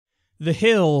The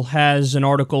Hill has an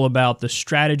article about the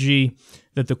strategy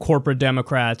that the corporate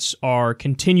Democrats are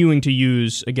continuing to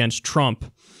use against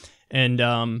Trump. And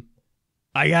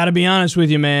I gotta be honest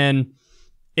with you, man.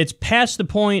 It's past the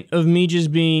point of me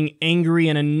just being angry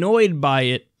and annoyed by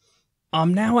it.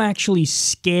 I'm now actually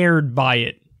scared by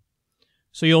it.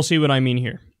 So you'll see what I mean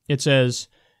here. It says,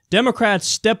 Democrats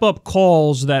step up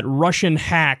calls that Russian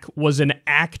hack was an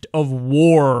act of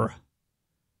war.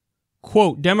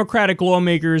 Quote, Democratic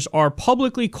lawmakers are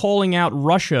publicly calling out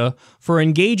Russia for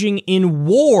engaging in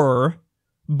war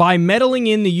by meddling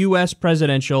in the U.S.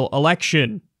 presidential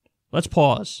election. Let's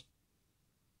pause.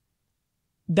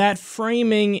 That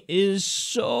framing is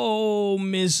so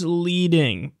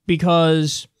misleading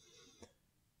because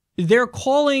they're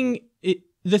calling it,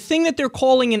 the thing that they're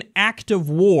calling an act of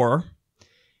war,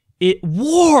 fucking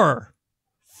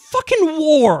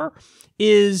war,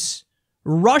 is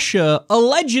Russia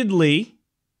allegedly,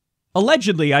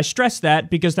 I stress that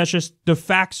because that's just the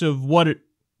facts of what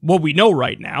we know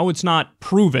right now. It's not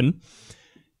proven.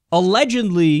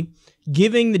 Allegedly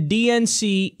giving the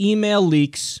DNC email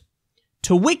leaks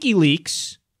to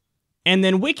WikiLeaks and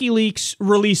then WikiLeaks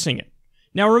releasing it.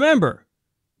 Now remember,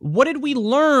 what did we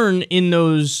learn in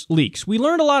those leaks? We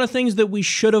learned a lot of things that we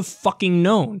should have fucking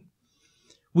known.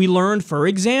 We learned, for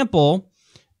example,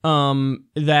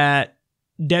 that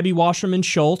Debbie Wasserman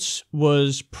Schultz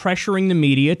was pressuring the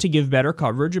media to give better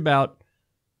coverage about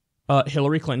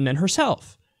Hillary Clinton and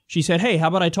herself. She said, hey, how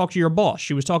about I talk to your boss?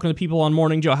 She was talking to people on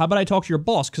Morning Joe. How about I talk to your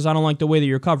boss because I don't like the way that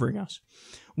you're covering us.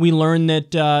 We learned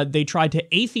that they tried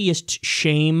to atheist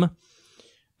shame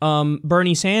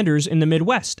Bernie Sanders in the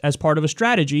Midwest as part of a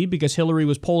strategy because Hillary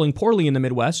was polling poorly in the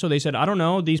Midwest. So they said, I don't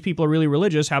know, these people are really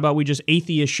religious. How about we just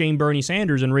atheist shame Bernie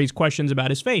Sanders and raise questions about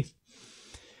his faith?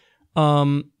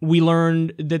 We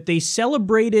learned that they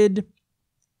celebrated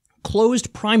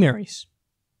closed primaries.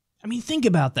 I mean, think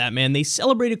about that, man. They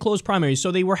celebrated closed primaries.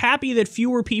 So they were happy that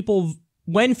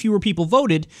when fewer people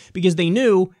voted, because they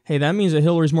knew, hey, that means that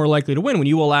Hillary's more likely to win. When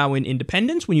you allow in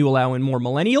independents, when you allow in more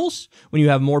millennials, when you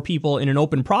have more people in an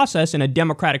open process, in a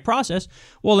democratic process,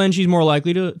 well, then she's more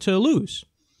likely to lose.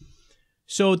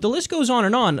 So the list goes on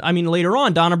and on. I mean, later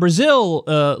on, Donna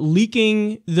Brazile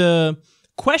leaking the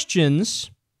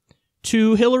questions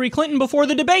to Hillary Clinton before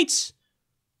the debates.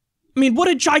 I mean, what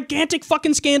a gigantic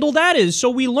fucking scandal that is. So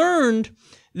we learned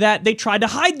that they tried to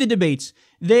hide the debates.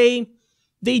 They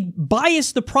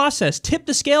biased the process, tipped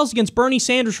the scales against Bernie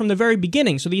Sanders from the very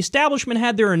beginning. So the establishment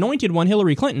had their anointed one,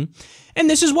 Hillary Clinton. And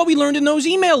this is what we learned in those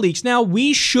email leaks. Now,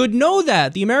 we should know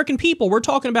that. The American people, we're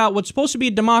talking about what's supposed to be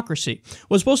a democracy,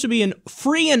 what's supposed to be a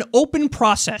free and open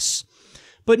process.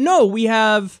 But no, we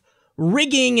have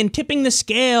rigging and tipping the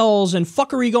scales and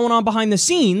fuckery going on behind the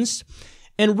scenes.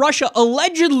 And Russia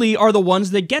allegedly are the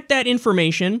ones that get that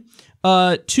information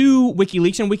to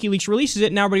WikiLeaks, and WikiLeaks releases it,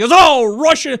 and now everybody goes, oh,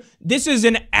 Russia, this is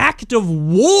an act of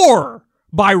war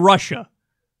by Russia.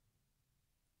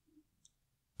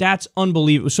 That's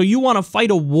unbelievable. So you want to fight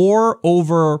a war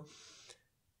over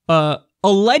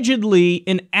allegedly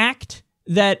an act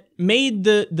that made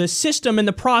the system and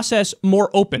the process more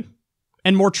open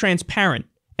and more transparent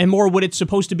and more what it's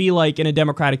supposed to be like in a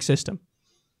democratic system.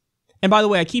 And by the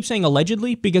way, I keep saying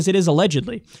allegedly because it is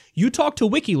allegedly. You talk to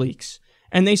WikiLeaks,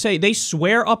 and they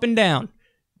swear up and down,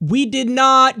 we did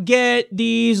not get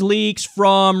these leaks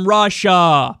from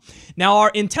Russia. Now, our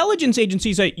intelligence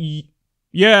agencies say,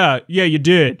 yeah, you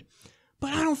did.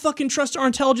 But I don't fucking trust our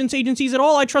intelligence agencies at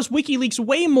all. I trust WikiLeaks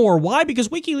way more. Why? Because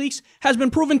WikiLeaks has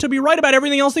bbeen proven to be right about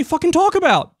everything else they fucking talk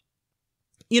about.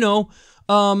 You know,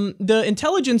 the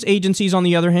intelligence agencies, on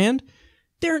the other hand,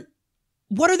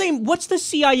 what's the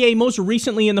CIA most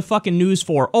recently in the fucking news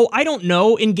for? Oh, I don't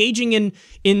know, engaging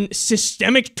in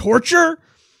systemic torture?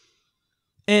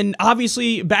 And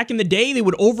obviously, back in the day, they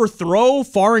would overthrow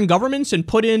foreign governments and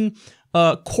put in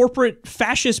corporate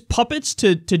fascist puppets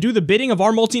to do the bidding of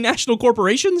our multinational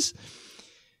corporations.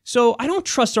 So I don't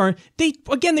trust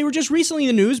they were just recently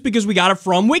in the news because we got it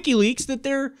from WikiLeaks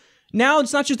that now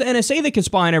it's not just the NSA that can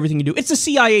spy on everything you do. It's the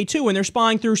CIA too, and they're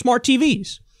spying through smart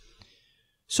TVs.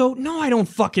 So, no, I don't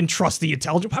fucking trust the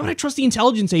intelligence. Why would I trust the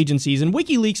intelligence agencies? And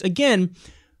WikiLeaks, again,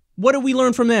 what did we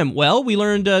learn from them? Well, we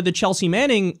learned the Chelsea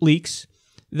Manning leaks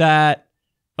that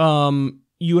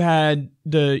you had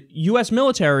the U.S.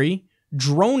 military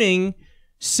droning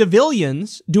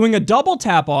civilians, doing a double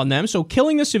tap on them, so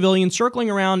killing the civilians, circling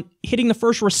around, hitting the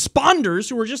first responders,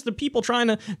 who were just the people trying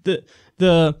to,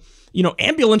 the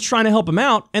ambulance trying to help them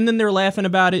out, and then they're laughing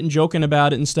about it and joking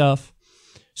about it and stuff.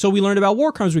 So we learned about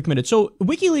war crimes we committed. So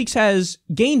WikiLeaks has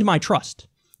gained my trust.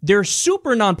 They're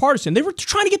super nonpartisan. They were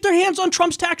trying to get their hands on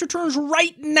Trump's tax returns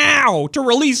right now to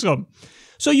release them.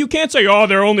 So you can't say, oh,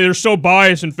 they're so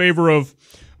biased in favor of,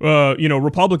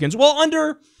 Republicans. Well,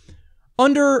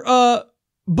 under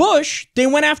Bush, they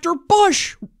went after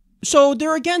Bush. So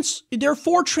they're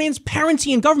for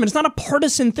transparency in government. It's not a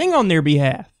partisan thing on their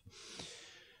behalf.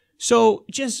 So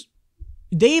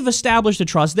they've established a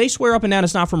trust. They swear up and down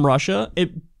it's not from Russia.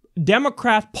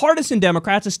 Partisan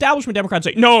Democrats, establishment Democrats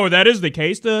say, no, that is the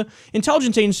case. The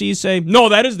intelligence agencies say, no,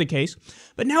 that is the case.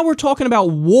 But now we're talking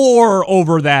about war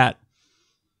over that.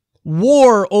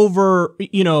 War over,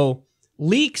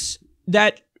 leaks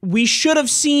that we should have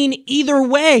seen either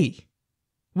way.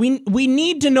 We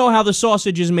need to know how the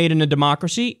sausage is made in a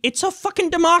democracy. It's a fucking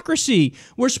democracy.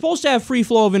 We're supposed to have free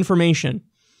flow of information.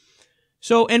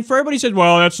 So, and for everybody says,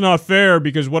 well, that's not fair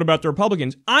because what about the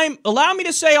Republicans? Allow me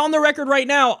to say on the record right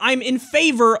now, I'm in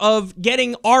favor of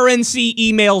getting RNC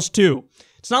emails too.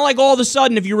 It's not like all of a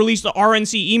sudden if you release the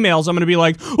RNC emails, I'm going to be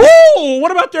like, oh,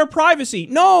 what about their privacy?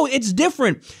 No, it's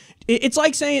different. It's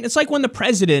like when the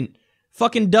president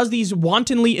fucking does these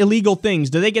wantonly illegal things.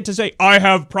 Do they get to say, I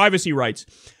have privacy rights?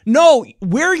 No,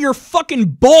 we're your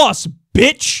fucking boss,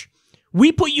 bitch.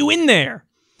 We put you in there.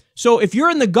 So if you're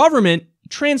in the government,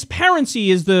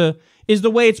 transparency is the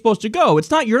way it's supposed to go.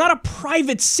 You're not a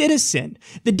private citizen.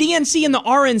 The DNC and the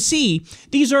RNC,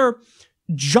 these are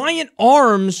giant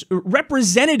arms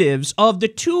representatives of the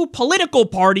two political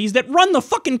parties that run the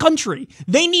fucking country.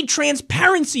 They need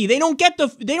transparency. They don't get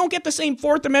the same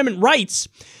Fourth Amendment rights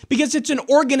because it's an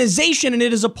organization and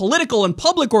it is a political and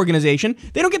public organization.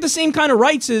 They don't get the same kind of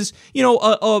rights as,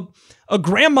 a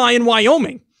grandma in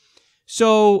Wyoming.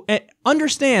 So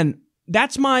understand,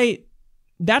 that's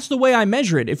the way I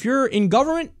measure it. If you're in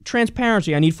government,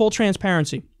 transparency. I need full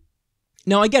transparency.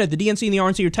 Now, I get it. The DNC and the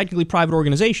RNC are technically private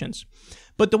organizations.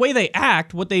 But the way they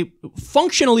act, what they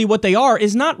are,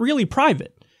 is not really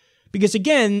private. Because,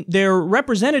 again, they're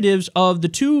representatives of the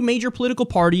two major political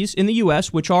parties in the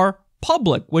U.S., which are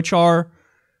public, which are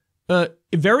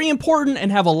very important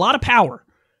and have a lot of power.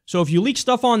 So if you leak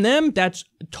stuff on them, that's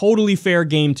totally fair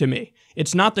game to me.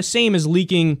 It's not the same as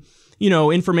leaking,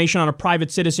 information on a private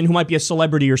citizen who might be a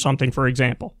celebrity or something, for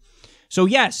example. So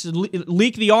yes,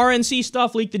 leak the RNC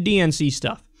stuff, leak the DNC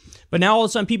stuff. But now all of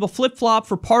a sudden people flip-flop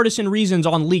for partisan reasons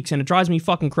on leaks, and it drives me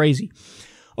fucking crazy.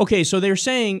 Okay, so they're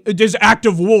saying there's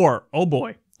active war. Oh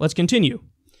boy, let's continue.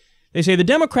 They say the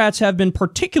Democrats have been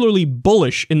particularly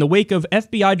bullish in the wake of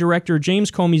FBI Director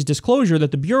James Comey's disclosure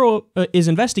that the Bureau is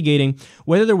investigating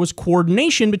whether there was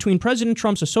coordination between President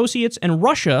Trump's associates and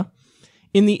Russia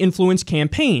in the influence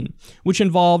campaign, which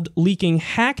involved leaking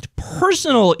hacked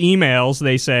personal emails,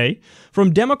 they say,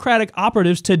 from Democratic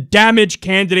operatives to damage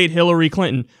candidate Hillary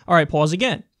Clinton. All right, pause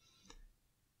again.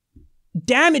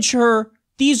 Damage her.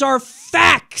 These are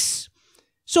facts.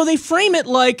 So they frame it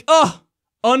like,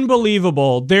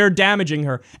 unbelievable. They're damaging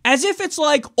her. As if it's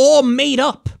like all made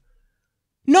up.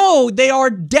 No, they are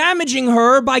damaging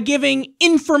her by giving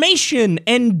information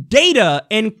and data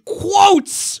and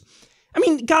quotes. I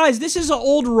mean, guys, this is an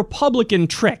old Republican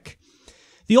trick.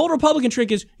 The old Republican trick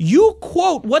is you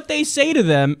quote what they say to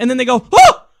them, and then they go,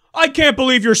 I can't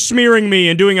believe you're smearing me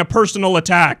and doing a personal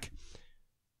attack.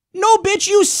 No, bitch,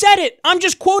 you said it. I'm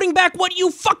just quoting back what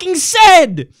you fucking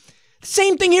said.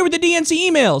 Same thing here with the DNC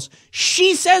emails.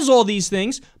 She says all these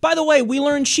things. By the way, we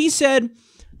learned she said,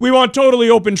 we want totally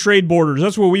open trade borders.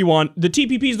 That's what we want. The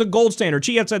TPP is the gold standard.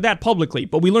 She had said that publicly.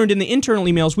 But we learned in the internal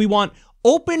emails, we want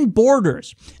open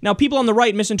borders. Now, people on the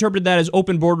right misinterpreted that as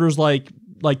open borders like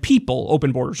people,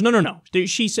 open borders. No.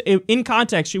 She, in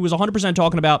context, she was 100%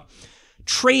 talking about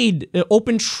trade,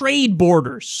 open trade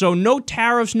borders. So no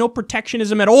tariffs, no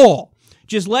protectionism at all.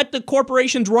 Just let the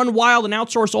corporations run wild and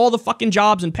outsource all the fucking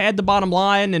jobs and pad the bottom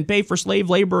line and pay for slave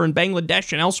labor in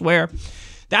Bangladesh and elsewhere.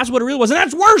 That's what it really was. And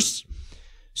that's worse.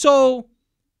 So,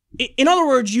 in other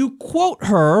words, you quote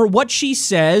her, what she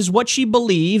says, what she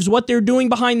believes, what they're doing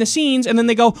behind the scenes, and then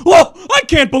they go, "Whoa, I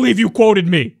can't believe you quoted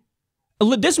me.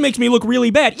 This makes me look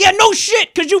really bad." Yeah, no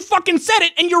shit, because you fucking said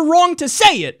it, and you're wrong to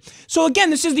say it. So again,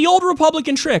 this is the old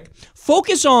Republican trick.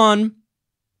 Focus on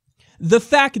the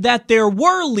fact that there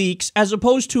were leaks as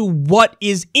opposed to what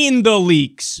is in the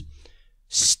leaks.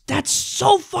 That's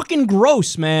so fucking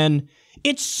gross, man.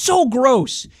 It's so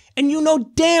gross. And you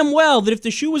know damn well that if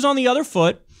the shoe was on the other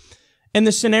foot and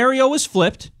the scenario was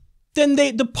flipped, then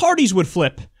the parties would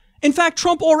flip. In fact,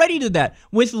 Trump already did that.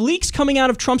 With leaks coming out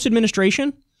of Trump's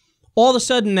administration, all of a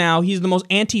sudden now he's the most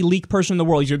anti-leak person in the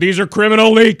world. He's like, these are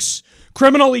criminal leaks.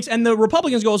 Criminal leaks. And the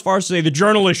Republicans go as far as to say the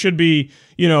journalist should be,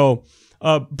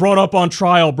 brought up on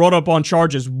trial, brought up on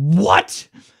charges. What?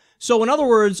 So in other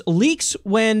words, leaks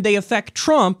when they affect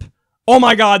Trump, oh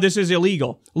my God, this is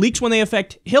illegal. Leaks when they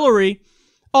affect Hillary,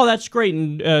 oh, that's great.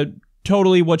 And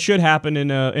totally what should happen in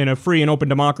a free and open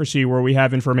democracy where we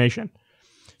have information.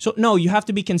 So no, you have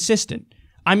to be consistent.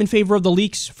 I'm in favor of the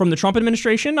leaks from the Trump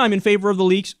administration. I'm in favor of the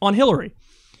leaks on Hillary.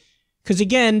 Because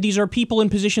again, these are people in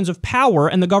positions of power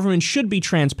and the government should be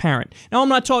transparent. Now, I'm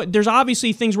not talking, there's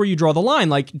obviously things where you draw the line,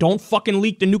 like don't fucking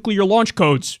leak the nuclear launch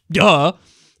codes. Duh.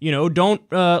 You know, don't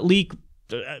leak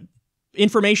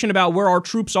information about where our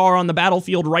troops are on the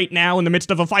battlefield right now in the midst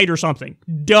of a fight or something.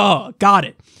 Duh. Got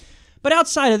it. But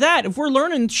outside of that, if we're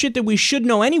learning shit that we should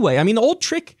know anyway, I mean, the old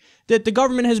trick that the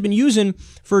government has been using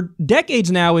for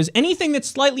decades now is anything that's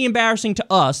slightly embarrassing to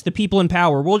us, the people in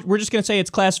power, we're just going to say it's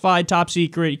classified, top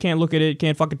secret, you can't look at it, you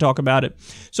can't fucking talk about it.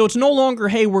 So it's no longer,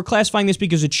 hey, we're classifying this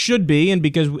because it should be and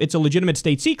because it's a legitimate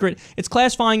state secret. It's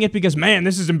classifying it because, man,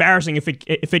 this is embarrassing if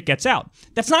it gets out.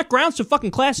 That's not grounds to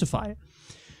fucking classify it.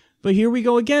 But here we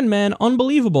go again, man.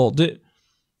 Unbelievable.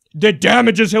 That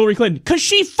damages Hillary Clinton. Because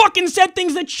she fucking said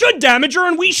things that should damage her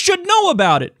and we should know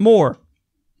about it more.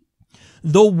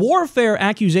 The warfare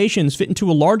accusations fit into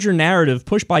a larger narrative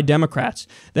pushed by Democrats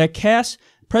that casts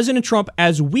President Trump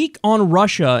as weak on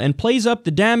Russia and plays up the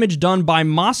damage done by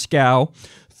Moscow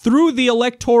through the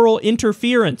electoral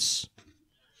interference.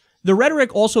 The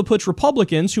rhetoric also puts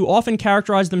Republicans, who often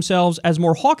characterize themselves as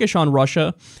more hawkish on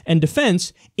Russia and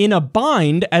defense, in a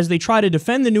bind as they try to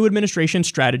defend the new administration's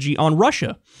strategy on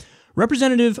Russia.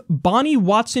 Representative Bonnie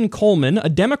Watson Coleman, a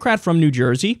Democrat from New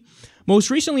Jersey, most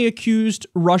recently accused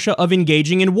Russia of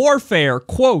engaging in warfare.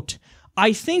 Quote,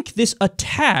 I think this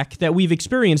attack that we've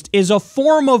experienced is a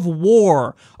form of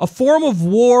war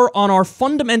on our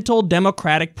fundamental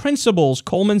democratic principles,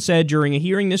 Coleman said during a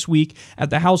hearing this week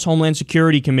at the House Homeland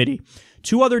Security Committee.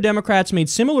 Two other Democrats made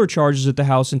similar charges at the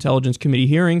House Intelligence Committee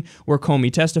hearing where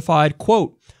Comey testified,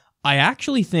 quote, I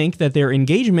actually think that their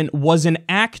engagement was an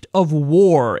act of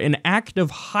war, an act of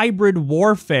hybrid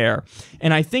warfare,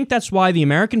 and I think that's why the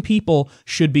American people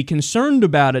should be concerned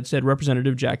about it, said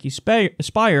Representative Jackie Speyer,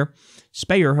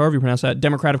 however you pronounce that,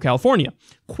 Democrat of California.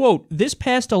 Quote, this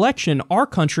past election, our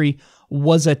country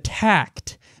was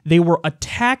attacked. They were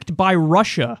attacked by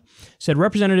Russia, said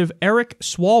Representative Eric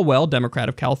Swalwell, Democrat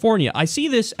of California. I see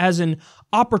this as an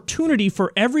opportunity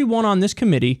for everyone on this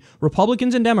committee,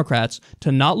 Republicans and Democrats,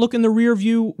 to not look in the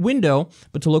rearview window,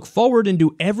 but to look forward and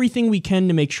do everything we can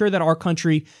to make sure that our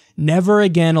country never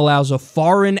again allows a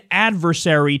foreign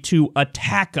adversary to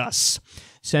attack us.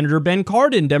 Senator Ben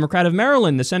Cardin, Democrat of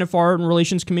Maryland, the Senate Foreign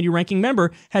Relations Committee ranking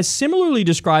member, has similarly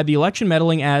described the election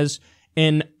meddling as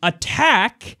an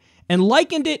attack and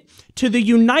likened it to the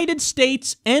United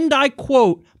States, and I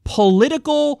quote,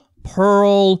 political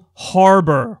Pearl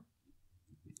Harbor.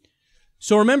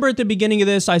 So remember at the beginning of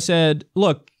this, I said,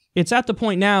 look, it's at the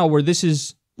point now where this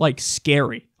is like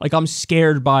scary. Like I'm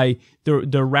scared by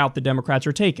the route the Democrats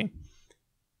are taking.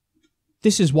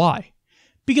 This is why.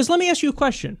 Because let me ask you a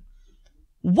question.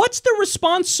 What's the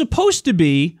response supposed to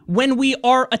be when we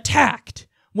are attacked?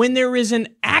 When there is an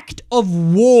act of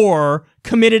war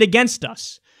committed against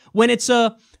us? When it's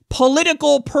a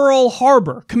political Pearl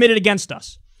Harbor committed against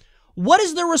us? What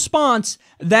is the response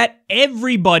that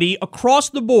everybody across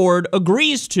the board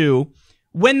agrees to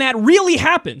when that really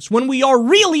happens? When we are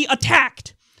really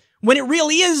attacked? When it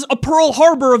really is a Pearl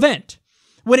Harbor event?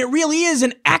 When it really is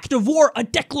an act of war, a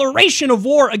declaration of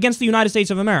war against the United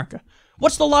States of America?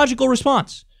 What's the logical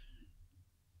response?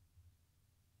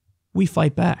 We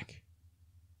fight back.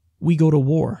 We go to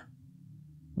war.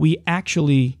 We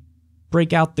actually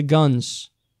break out the guns,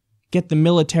 get the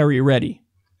military ready,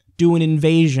 do an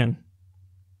invasion,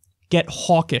 get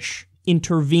hawkish,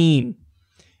 intervene.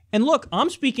 And look, I'm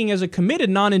speaking as a committed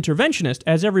non-interventionist,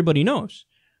 as everybody knows.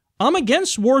 I'm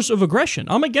against wars of aggression.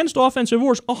 I'm against offensive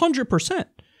wars 100%.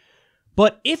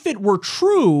 But if it were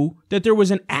true that there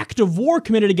was an act of war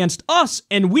committed against us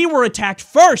and we were attacked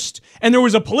first and there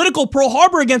was a political Pearl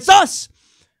Harbor against us,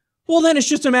 well, then it's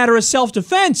just a matter of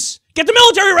self-defense. Get the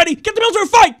military ready. Get the military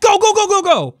fight. Go, go, go, go,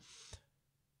 go.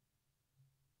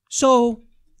 So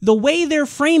the way they're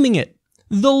framing it,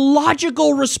 the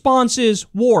logical response is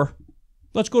war.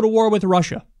 Let's go to war with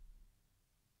Russia.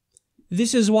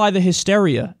 This is why the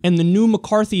hysteria and the new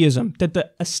McCarthyism that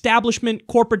the establishment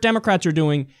corporate Democrats are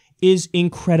doing is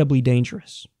incredibly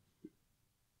dangerous.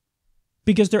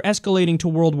 Because they're escalating to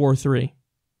World War III.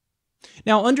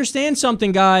 Now, understand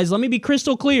something, guys. Let me be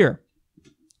crystal clear.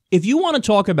 If you want to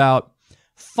talk about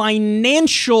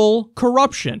financial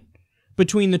corruption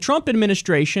between the Trump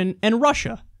administration and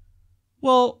Russia,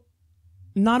 well,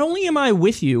 not only am I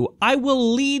with you, I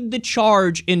will lead the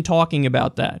charge in talking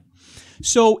about that.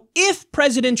 So if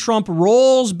President Trump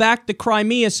rolls back the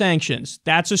Crimea sanctions,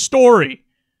 that's a story.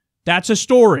 That's a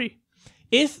story.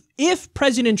 If if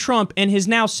President Trump and his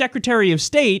now Secretary of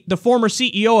State, the former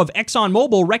CEO of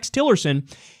ExxonMobil, Rex Tillerson,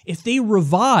 if they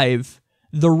revive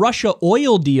the Russia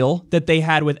oil deal that they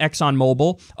had with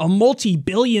ExxonMobil, a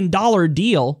multi-billion-dollar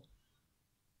deal,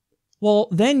 well,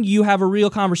 then you have a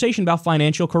real conversation about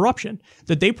financial corruption,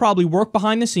 that they probably worked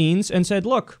behind the scenes and said,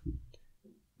 look,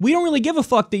 we don't really give a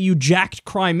fuck that you jacked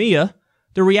Crimea.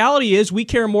 The reality is we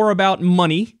care more about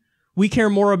money. We care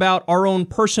more about our own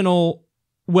personal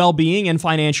well-being and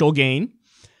financial gain.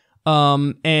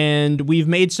 And we've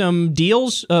made some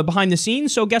deals behind the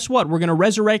scenes. So guess what? We're going to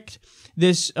resurrect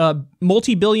this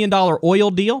multi-billion-dollar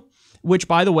oil deal, which,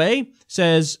 by the way,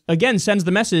 sends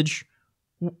the message,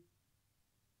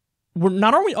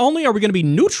 not only are we going to be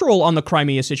neutral on the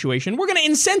Crimea situation, we're going to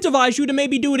incentivize you to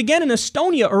maybe do it again in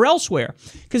Estonia or elsewhere.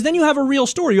 Because then you have a real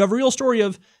story. You have a real story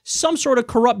of some sort of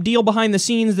corrupt deal behind the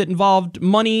scenes that involved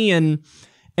money and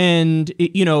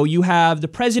you have the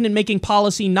president making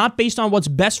policy not based on what's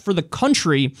best for the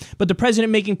country, but the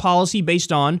president making policy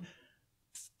based on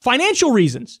financial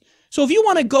reasons. So if you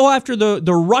want to go after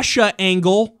the Russia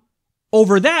angle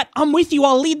over that, I'm with you.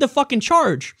 I'll lead the fucking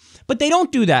charge. But they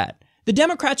don't do that. The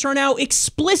Democrats are now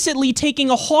explicitly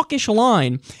taking a hawkish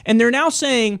line, and they're now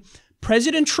saying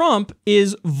President Trump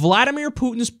is Vladimir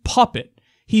Putin's puppet.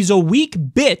 He's a weak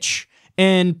bitch,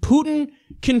 and Putin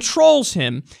controls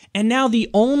him. And now the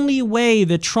only way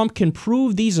that Trump can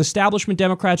prove these establishment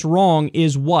Democrats wrong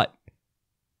is what?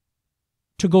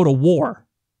 To go to war.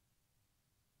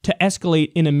 To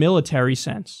escalate in a military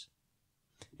sense.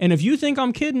 And if you think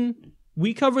I'm kidding,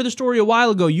 we covered the story a while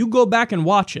ago. You go back and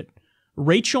watch it.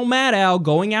 Rachel Maddow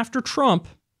going after Trump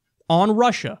on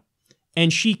Russia.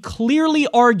 And she clearly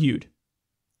argued,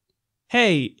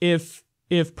 hey, if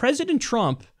President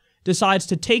Trump decides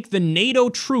to take the NATO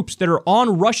troops that are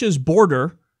on Russia's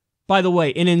border, by the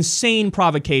way, an insane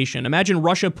provocation. Imagine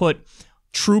Russia put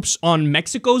troops on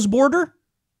Mexico's border.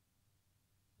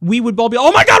 We would all be,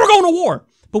 oh my God, we're going to war.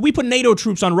 But we put NATO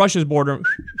troops on Russia's border.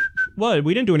 What?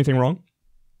 We didn't do anything wrong.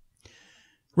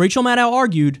 Rachel Maddow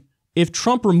argued, if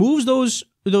Trump removes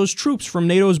those troops from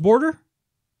NATO's border,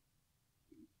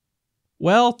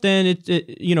 well, then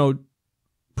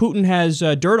Putin has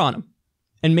dirt on him.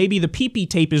 And maybe the pee-pee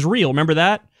tape is real. Remember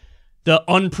that? The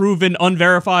unproven,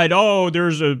 unverified,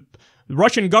 there's a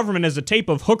Russian government has a tape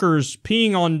of hookers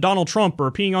peeing on Donald Trump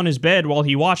or peeing on his bed while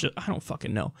he watches. I don't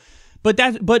fucking know. But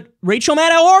Rachel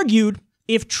Maddow argued,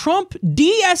 if Trump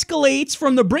de-escalates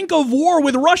from the brink of war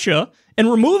with Russia and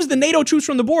removes the NATO troops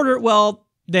from the border, well,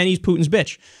 then he's Putin's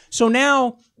bitch. So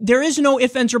now there is no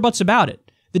ifs, ands, or buts about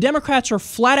it. The Democrats are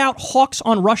flat out hawks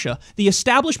on Russia. The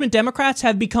establishment Democrats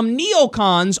have become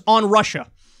neocons on Russia.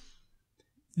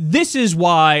 This is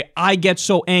why I get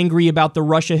so angry about the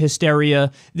Russia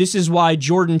hysteria. This is why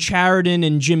Jordan Chariton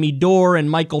and Jimmy Dore and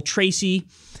Michael Tracy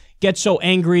get so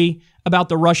angry about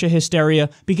the Russia hysteria,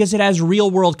 because it has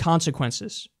real-world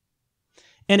consequences.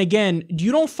 And again,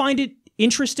 you don't find it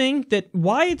interesting that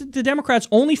why the Democrats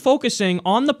only focusing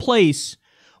on the place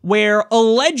where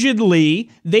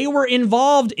allegedly they were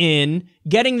involved in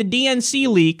getting the DNC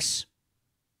leaks,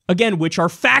 again, which are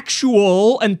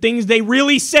factual and things they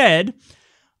really said,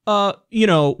 why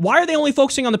are they only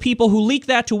focusing on the people who leaked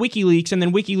that to WikiLeaks and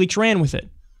then WikiLeaks ran with it?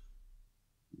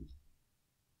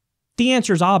 The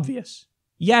answer is obvious.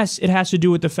 Yes, it has to do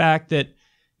with the fact that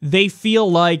they feel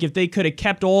like if they could have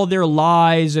kept all their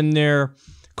lies and their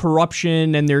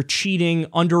corruption and their cheating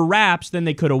under wraps, then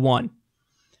they could have won.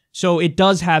 So it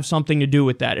does have something to do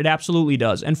with that. It absolutely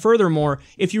does. And furthermore,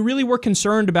 if you really were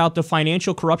concerned about the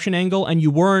financial corruption angle and you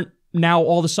weren't now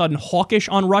all of a sudden hawkish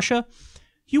on Russia,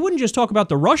 you wouldn't just talk about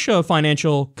the Russia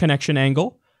financial connection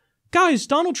angle. Guys,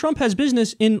 Donald Trump has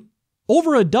business in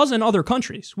over a dozen other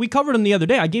countries. We covered him the other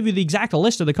day. I gave you the exact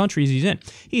list of the countries he's in.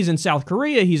 He's in South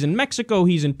Korea, he's in Mexico,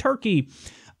 he's in Turkey,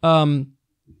 and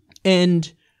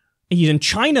he's in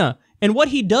China. And what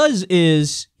he does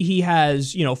is he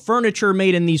has, furniture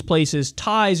made in these places,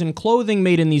 ties and clothing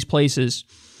made in these places.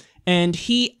 And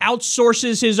he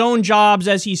outsources his own jobs,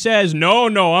 as he says,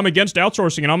 no, I'm against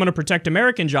outsourcing and I'm going to protect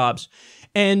American jobs.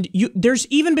 And there's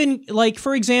even been,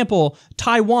 for example,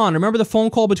 Taiwan. Remember the phone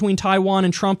call between Taiwan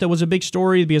and Trump that was a big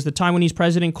story because the Taiwanese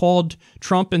president called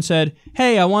Trump and said,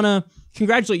 hey, I want to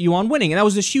congratulate you on winning. And that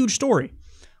was this huge story.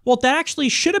 Well, that actually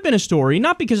should have been a story,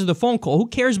 not because of the phone call. Who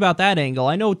cares about that angle?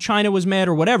 I know China was mad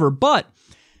or whatever, but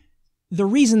the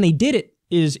reason they did it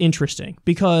is interesting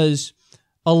because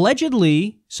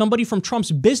allegedly somebody from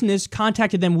Trump's business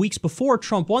contacted them weeks before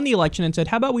Trump won the election and said,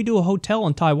 how about we do a hotel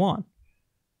in Taiwan?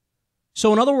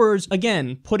 So in other words,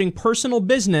 again, putting personal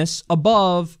business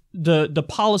above the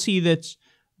policy that's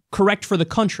correct for the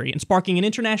country and sparking an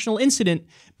international incident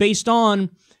based on,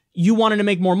 you wanted to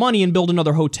make more money and build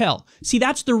another hotel. See,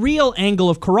 that's the real angle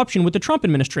of corruption with the Trump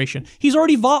administration. He's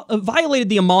already violated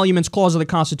the emoluments clause of the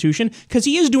Constitution because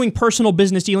he is doing personal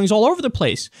business dealings all over the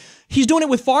place. He's doing it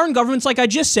with foreign governments, like I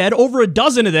just said. Over a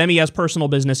dozen of them he has personal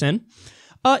business in.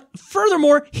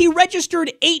 Furthermore, he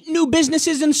registered 8 new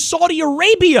businesses in Saudi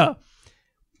Arabia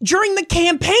during the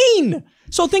campaign.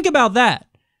 So think about that.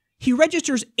 He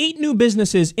registers 8 new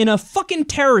businesses in a fucking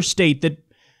terror state that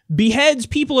beheads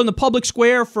people in the public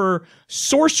square for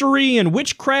sorcery and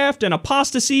witchcraft and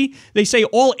apostasy. They say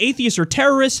all atheists are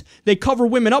terrorists. They cover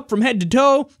women up from head to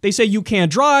toe. They say you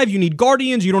can't drive, you need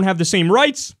guardians, you don't have the same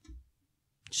rights.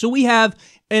 So we have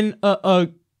a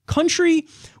country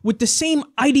with the same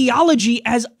ideology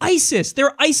as ISIS.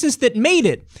 They're ISIS that made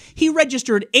it. He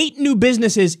registered 8 new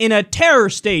businesses in a terror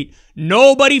state.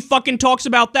 Nobody fucking talks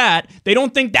about that. They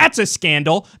don't think that's a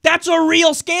scandal. That's a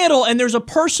real scandal. And there's a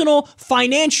personal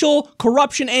financial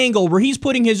corruption angle where he's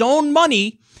putting his own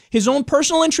money, his own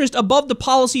personal interest above the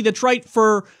policy that's right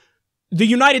for the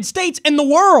United States and the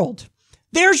world.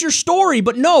 There's your story,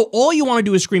 but no, all you want to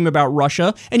do is scream about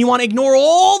Russia, and you want to ignore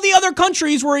all the other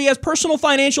countries where he has personal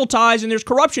financial ties and there's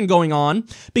corruption going on,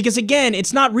 because again,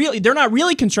 they're not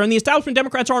really concerned. The establishment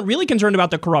Democrats aren't really concerned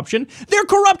about the corruption. They're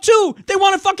corrupt too. They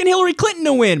want fucking Hillary Clinton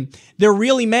to win. They're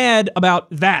really mad about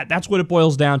that. That's what it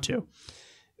boils down to.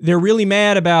 They're really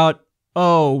mad about,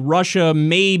 Russia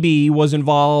maybe was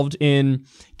involved in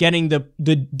getting the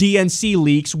DNC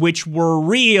leaks, which were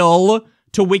real,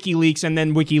 to WikiLeaks, and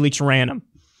then WikiLeaks ran them.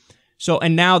 So,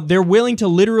 and now they're willing to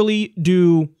literally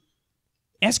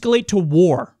escalate to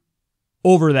war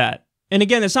over that. And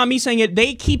again, it's not me saying it.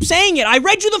 They keep saying it. I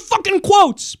read you the fucking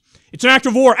quotes. It's an act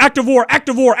of war, act of war, act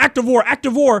of war, act of war, act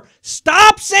of war.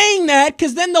 Stop saying that,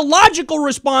 because then the logical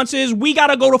response is we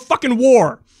gotta go to fucking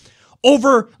war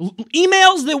over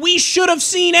emails that we should have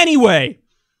seen anyway.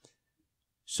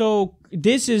 So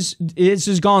this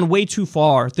has gone way too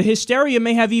far. The hysteria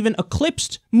may have even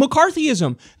eclipsed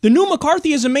McCarthyism. The new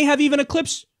McCarthyism may have even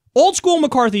eclipsed old school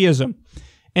McCarthyism.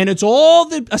 And it's all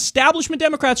the establishment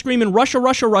Democrats screaming, Russia,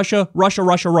 Russia, Russia, Russia,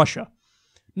 Russia, Russia.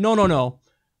 No.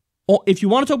 If you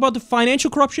want to talk about the financial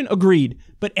corruption, agreed.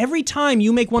 But every time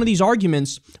you make one of these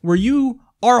arguments where you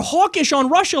are hawkish on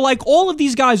Russia, like all of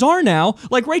these guys are now,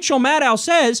 like Rachel Maddow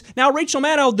says, now Rachel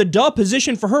Maddow, the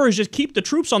position for her is just keep the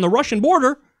troops on the Russian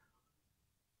border.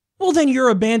 Well, then you're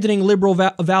abandoning liberal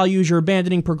values, you're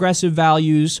abandoning progressive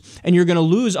values, and you're going to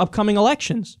lose upcoming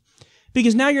elections.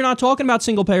 Because now you're not talking about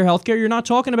single-payer healthcare, you're not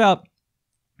talking about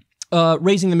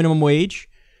raising the minimum wage,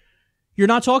 you're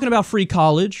not talking about free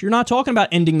college, you're not talking about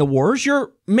ending the wars.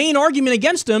 Your main argument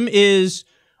against him is,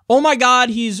 oh my God,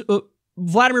 he's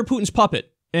Vladimir Putin's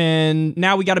puppet, and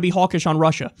now we got to be hawkish on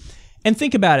Russia. And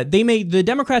think about it, the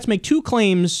Democrats make 2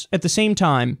 claims at the same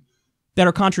time that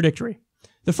are contradictory.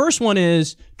 The first one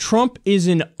is Trump is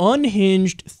an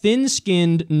unhinged,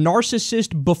 thin-skinned,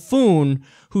 narcissist buffoon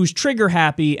who's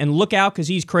trigger-happy and look out because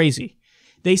he's crazy.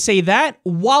 They say that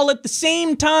while at the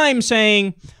same time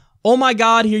saying, oh my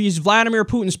God, here he's Vladimir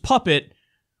Putin's puppet.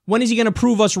 When is he going to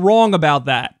prove us wrong about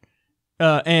that?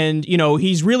 And,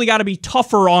 he's really got to be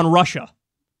tougher on Russia.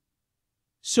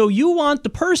 So you want the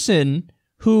person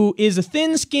who is a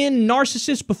thin-skinned,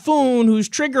 narcissist buffoon who's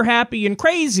trigger-happy and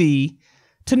crazy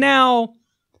to now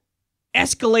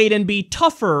escalate and be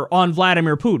tougher on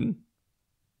Vladimir Putin.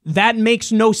 That makes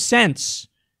no sense.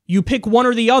 You pick one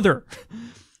or the other.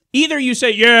 Either you say,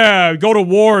 yeah, go to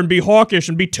war and be hawkish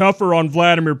and be tougher on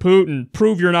Vladimir Putin,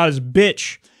 prove you're not his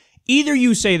bitch. Either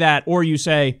you say that, or you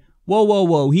say,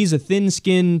 whoa, he's a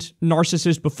thin-skinned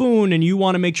narcissist buffoon, and you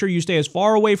want to make sure you stay as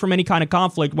far away from any kind of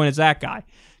conflict when it's that guy.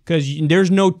 Because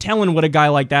there's no telling what a guy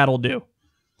like that'll do.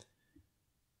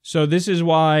 So this is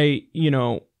why,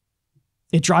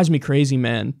 it drives me crazy,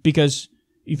 man, because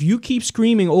if you keep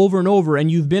screaming over and over,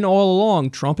 and you've been all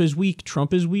along, Trump is weak,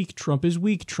 Trump is weak, Trump is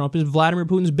weak, Trump is Vladimir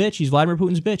Putin's bitch, he's Vladimir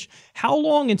Putin's bitch, how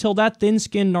long until that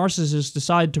thin-skinned narcissist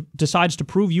decides to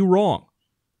prove you wrong?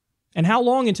 And how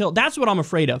long until... That's what I'm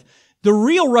afraid of. The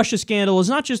real Russia scandal is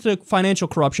not just the financial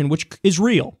corruption, which is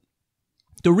real.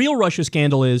 The real Russia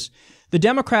scandal is the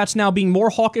Democrats now being more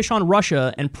hawkish on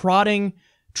Russia and prodding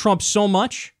Trump so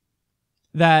much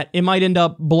that it might end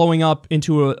up blowing up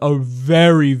into a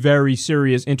very, very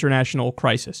serious international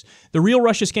crisis. The real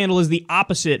Russia scandal is the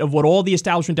opposite of what all the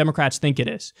establishment Democrats think it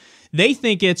is. They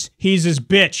think he's his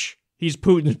bitch. He's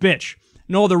Putin's bitch.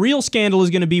 No, the real scandal is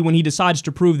going to be when he decides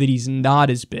to prove that he's not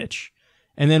his bitch.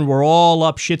 And then we're all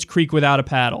up Schitt's Creek without a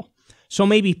paddle. So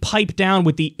maybe pipe down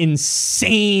with the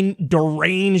insane,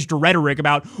 deranged rhetoric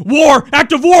about war,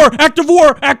 act of war, act of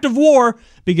war, act of war,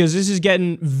 because this is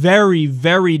getting very,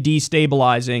 very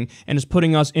destabilizing and is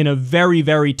putting us in a very,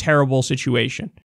 very terrible situation.